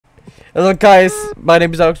Hello guys, my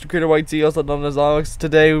name is Alex Recruiter YT, also known as Alex.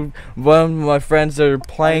 Today, one of my friends are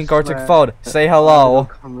playing Gartic phone. Say hello.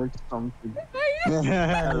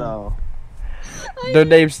 Hello. Their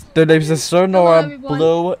names is Sonora, Hello, everyone.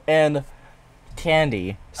 Blue, and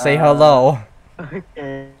Candy. Say hello.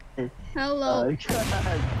 Okay. Hello.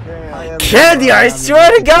 Candy, I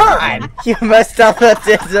swear to God, you messed up at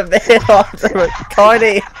the middle of the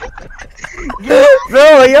recording.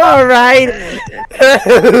 Bro, you're alright.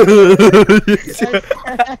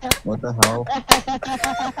 What the hell?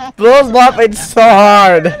 Blue's laughing so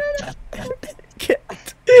hard.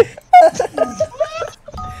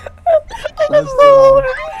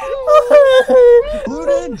 Blue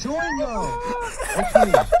didn't join though.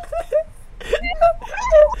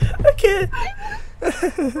 Okay.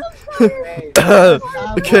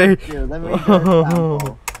 Okay. Okay. Let me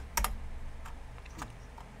go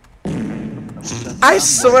I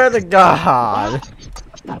swear to God.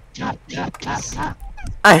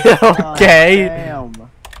 I okay. Damn.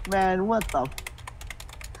 Man, what the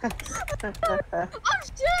I'm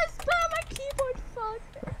just spam my keyboard. Fuck.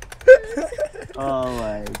 Oh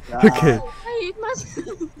my god. Okay. I hate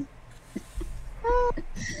myself.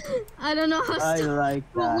 I don't know how. I like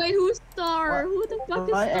that. Wait, who's star? Who the fuck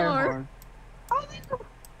is My air star? horn.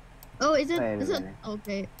 Oh, is it? Wait a Is it? minute.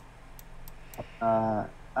 Okay.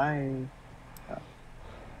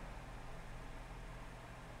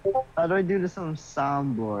 How do I do this on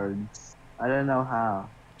soundboards? I don't know how.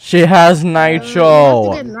 She has You have to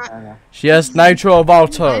nitro. get She has nitro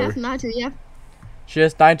about I her. have nitro. You have She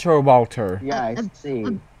has nitro about her. Yeah, I see.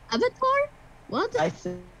 avatar. What? I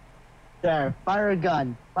see. There, fire a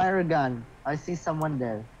gun. Fire a gun. I see someone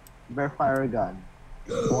there. Bear fire a gun.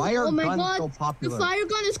 Why are Oh my guns God, so The popular? fire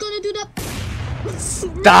gun is gonna do that.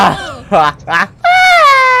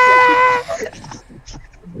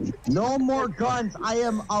 No more guns. I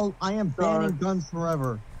am banning guns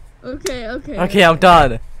forever. Okay. Okay, I'm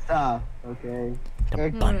done. Stop. Okay. The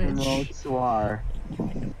Alright. button. Remote swar.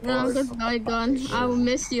 Now goodbye, gun. I will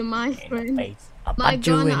miss you, my friend. I'll My bat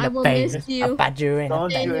you gun, in I the will face. miss you. I'll bat you in the Don't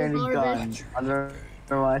Stay do in any your guns.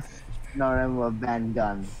 Otherwise, Norm will ban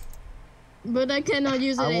guns. But I cannot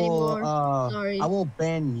use it anymore. Sorry. I will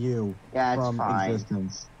ban you Yeah, it's from fine.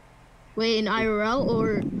 existence. Wait, in IRL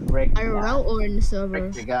or Break the IRL or in the server?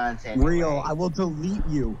 Break the guns anyway. Real, I will delete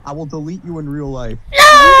you. I will delete you in real life.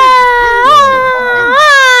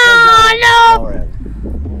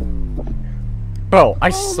 Bro, I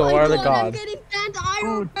Oh swear my to I'm God. getting banned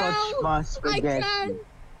Who touched IRL. my I spaghetti? can't.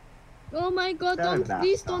 Oh my God! Sorry Don't about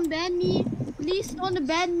please that. don't ban me. Please don't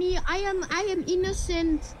ban me. I am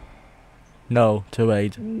innocent. No, too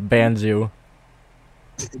late. Bans you.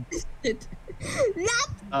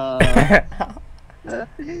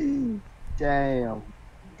 Damn.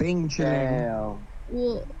 Bing chilling. Damn.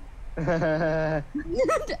 Well, Damn.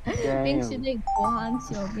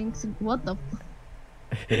 What the?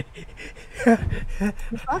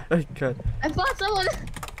 Oh God. I thought someone.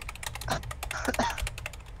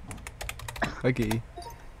 Okay.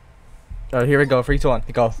 Oh, here we go. 3, 2, 1.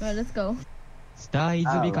 Go. Alright, let's go. Star is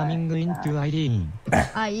Alright. becoming into hiding.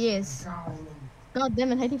 Ah yes. God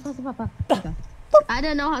damn it! Hiding fast, Papa. I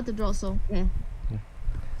don't know how to draw, so yeah.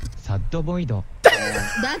 Sad void.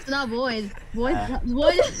 That's not void. Void.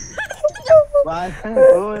 But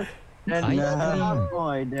who? Then I oh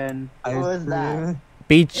boy, then who was that?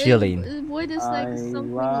 Beach chilling. Void is like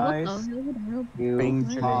something. What the hell? You Bing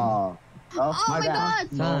call. Oh my God!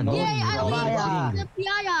 Sun No, Yay! I no, like no. the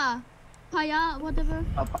papaya. Papaya, whatever.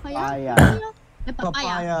 Papaya. The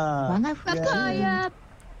papaya. Papaya. Papaya.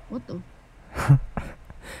 What the?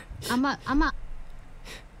 I'm a.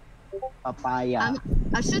 Papaya.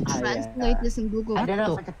 I should translate this in Google. I don't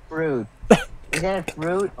know if it's a fruit. Is it a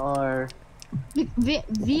fruit or? VAT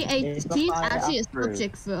papaya actually is fruit?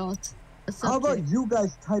 subject for us. A How about subject. you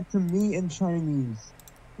guys type to me in Chinese?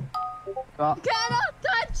 Cannot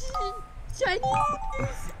touch Chinese.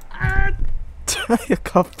 You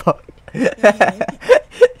come fuck. To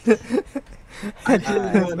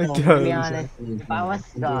be honest, if I was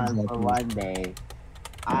gone for one day,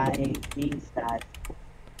 I think that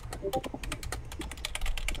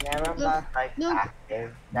never got like look,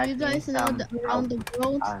 active. Do That you guys means know I'm that around the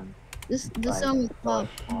world, done. this song is called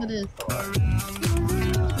what is?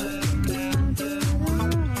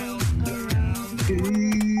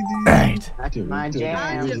 Right. That's my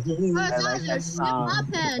jam. First, like that song.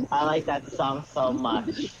 happened. I like that song so much.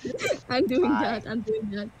 I'm doing Bye. that.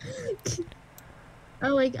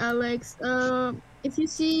 Alex, if you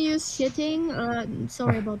see you shitting,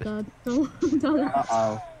 sorry about that. Don't.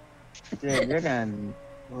 Uh-oh. Dude, you're gonna...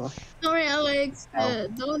 Sorry, Alex.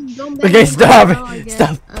 Don't. Okay, ban me stop. now, I guess.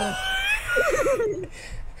 Stop.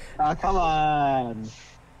 Oh, come on.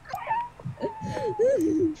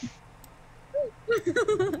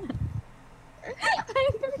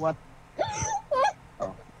 What?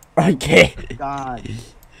 Okay. God.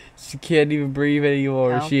 She can't even breathe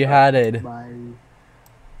anymore. Help She us, had it.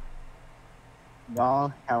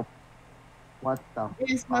 Y'all help. What the?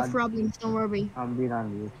 It's my God? problem. Don't worry. I'm being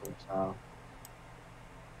on YouTube, so.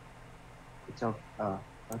 It's okay.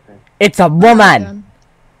 Okay. It's a woman.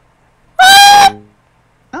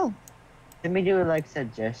 Oh. Let me do like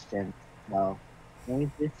suggestions. No. Let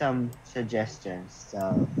me do some suggestions.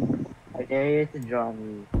 So, I dare you to draw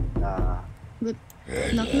me.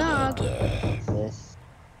 Knock knock. This.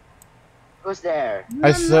 Who's there?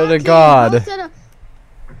 I swear to God.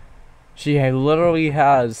 She literally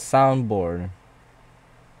has soundboard.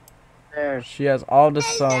 There. She has all the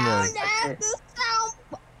soundboard.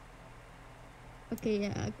 Okay,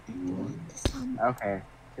 yeah. Okay.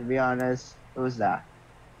 To be honest, who's that?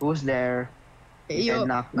 Who's there? You said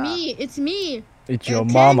knock, knock. Me. It's me. It's your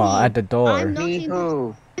mama Candy. at the door. I'm Me knocking.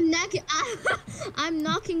 who? I'm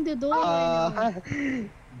knocking the door right now.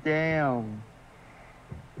 Damn.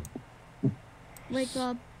 Wake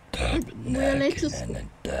up. We're late to school.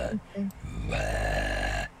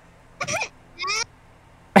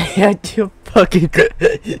 I had to fucking.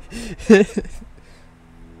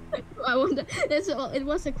 I want it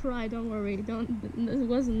was a cry. Don't worry. Don't. It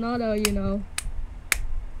was not a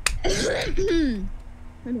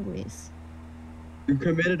Anyways. You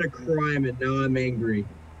committed a crime and now I'm angry.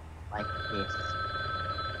 Like this.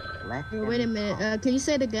 Wait a minute. Can you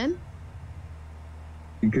say it again?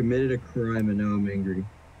 You committed a crime and now I'm angry.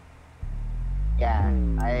 Yeah,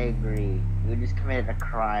 I agree. You just committed a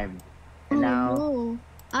crime. And now. No.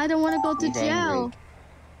 I don't want to go to he's jail.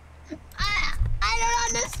 angry. I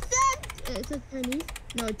don't understand. Is it Chinese?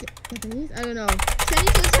 No, Japanese? I don't know.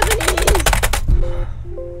 Chinese or Japanese?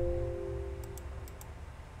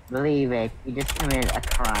 Believe it, you just committed a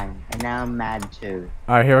crime. And now I'm mad too.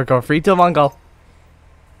 Alright, here we go. 3, 2, 1, go.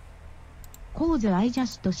 Cause I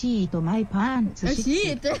just see it my pants. I see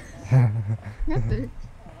it.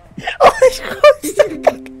 Oh my God.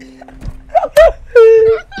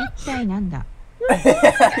 一体なんだ。 I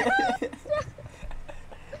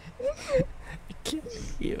can't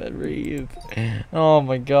even breathe. Oh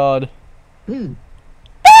my God. Boo.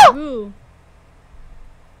 Boo.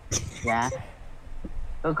 Yeah?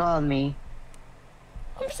 Who called me?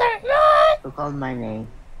 I'm sorry, what? Who called my name?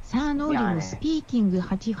 サーノーリムスピーキング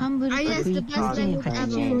8ハンブル Ah, ト yes, the best language ever, for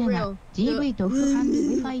V87 real. GV とフハンド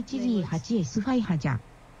F1G8S ファイハじゃ。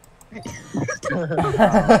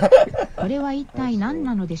これは一体何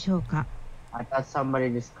なのでしょうか。 I thought somebody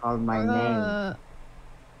just called my name.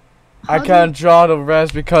 I can't draw the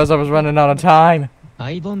rest because I was running out of time.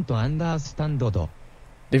 I don't understand.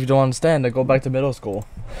 If you don't understand, then go back to middle school.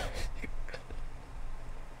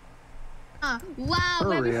 Wow, For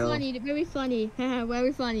very real. funny, very funny,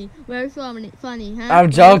 very funny, very funny, huh?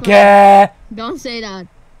 I'm Very joking. funny. Don't say that.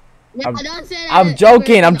 Yeah, I'm- don't say that. I'm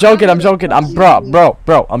joking. I'm joking. I'm joking. I'm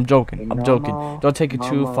bro. I'm joking. Okay, I'm joking. normal- Don't take it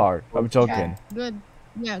too normal far. I'm chat joking. Good.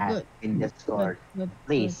 Yeah, good. In Discord. Good.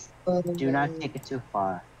 Please, do not take it too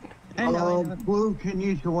far. I know. Hello, Blue, can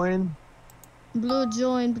you join? Blue,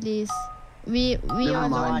 join, please. We Never are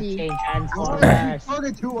Come on, lonely. change You Transformers.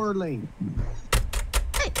 started too early.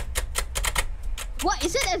 What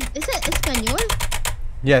is it? Is it Espanol?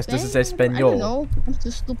 Yes, this is I don't Espanol. know. I'm so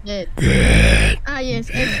stupid. Ah, yes,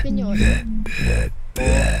 Espanol.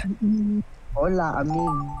 Hola,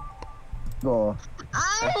 amigo.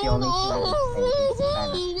 That's the only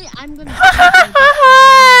thing I'm gonna.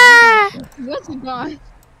 What's it got?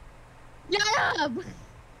 Shut up!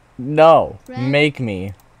 No, Friend? make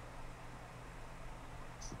me.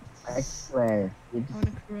 I swear. I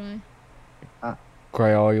wanna cry.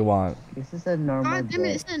 Cry all you want. This is a normal God damn it,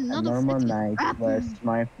 day. it's A another normal freaking night where apple.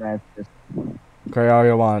 my friends just Cry all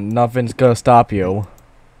you want. Nothing's gonna stop you.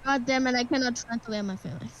 God damn it, I cannot translate my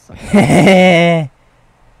feelings. Fuck. I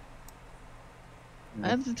I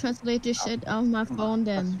have to translate this shit on my phone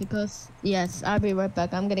then, because yes, I'll be right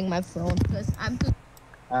back. I'm getting my phone because I'm too.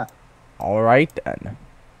 Alright then.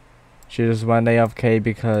 She just went AFK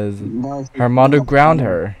because No, she's her mother getting ground the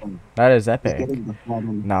her. lemon. That is She's epic. getting the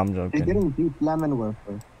lemon. Nah, I'm She's joking. getting deep lemon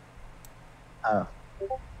wafer. oh.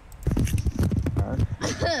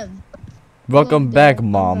 Welcome back,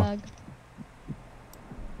 Mom.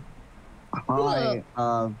 Hi,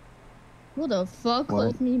 Who the fuck What?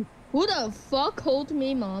 called me? Who the fuck called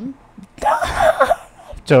me, Mom?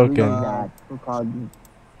 Joking. That. Who called me?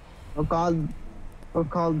 Who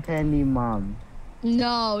called Candy Mom?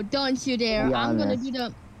 No, don't you dare. Be I'm gonna honest. do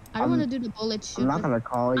the. I don't wanna do the bullet shit. I'm not gonna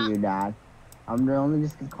call you that. I'm only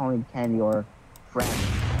just gonna call you Candy or friend.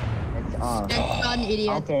 That's all. That's fun,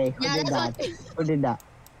 idiot. Okay, who Yeah, did that's that? Who did that?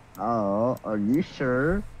 Oh, are you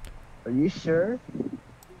sure? Are you sure?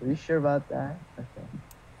 Are you sure about that? Okay.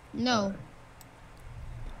 No.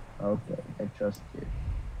 Okay, I trust you.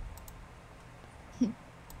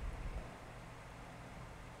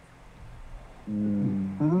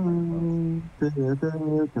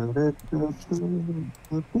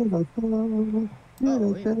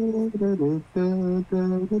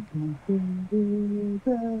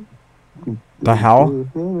 The hell?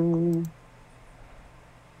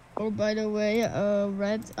 Oh, by the way,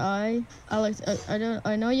 Red Eye, Alex,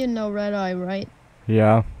 I know you know Red Eye, right?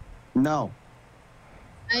 Yeah. No.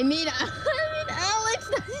 I mean,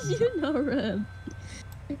 Alex, you know Red.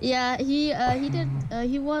 Yeah, he's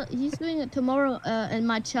doing it tomorrow in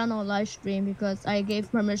my channel live stream because I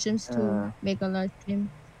gave permissions to make a live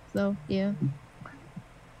stream. So yeah.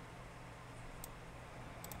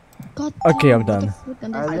 God Okay, I'm damn, what the done. fuck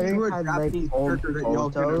on I this thing? literally had like old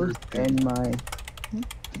photos in my.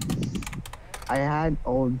 I had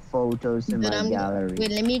old photos in But my gallery.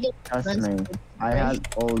 wait, let me get Trust me, I had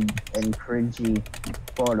old and cringy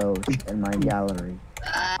photos in my gallery.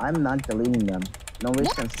 I'm not deleting them. Nobody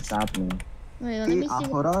can stop me. Wait, let me see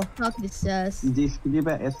what the fuck this says.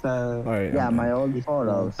 Alright, Yeah, I'm my done. old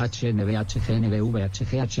photos. HNV, HGNV,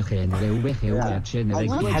 HGNV, HGNV,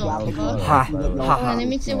 What the fuck? Ha, Wait, ha, ha. let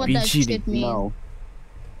me see what You that cheated. shit means. No.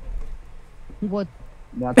 What?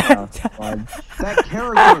 What the fudge? That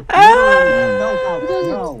character literally spelled out What does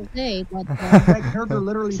no. it say? What the That character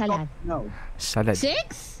literally spelled Salad. no. Salad.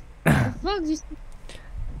 6? The fuck is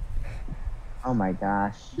Oh my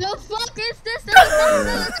gosh. the fuck is this?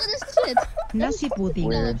 Look at this shit. Nasi pudding.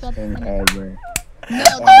 Weirdest thing ever.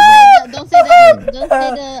 No, don't say that.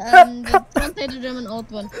 Don't say the German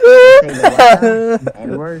old one. Say the what?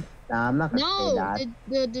 N-word? Nah, I'm not gonna say No, that.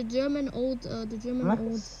 the German old I'm German not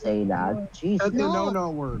gonna old. say that. The Jesus. No.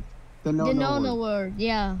 word. The The no no word. word,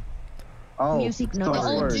 yeah. Oh, Music the no. The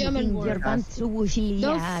old word. German word. Your pants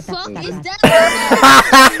The yeah, fuck that's is that. that?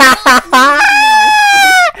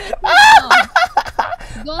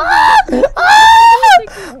 Go ahead.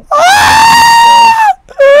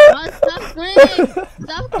 Stop screaming!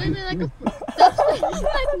 Stop screaming like a stop screaming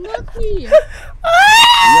like a monkey!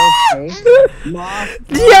 You okay? Ma,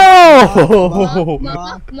 Yo!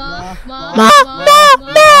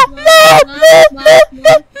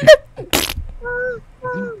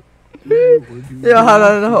 Yeah, I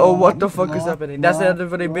don't know what the fuck is happening. That's the end of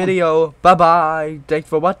the video. Bye bye. Thanks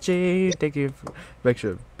for watching. Thank you.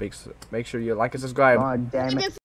 Make sure you like and subscribe. God damn it.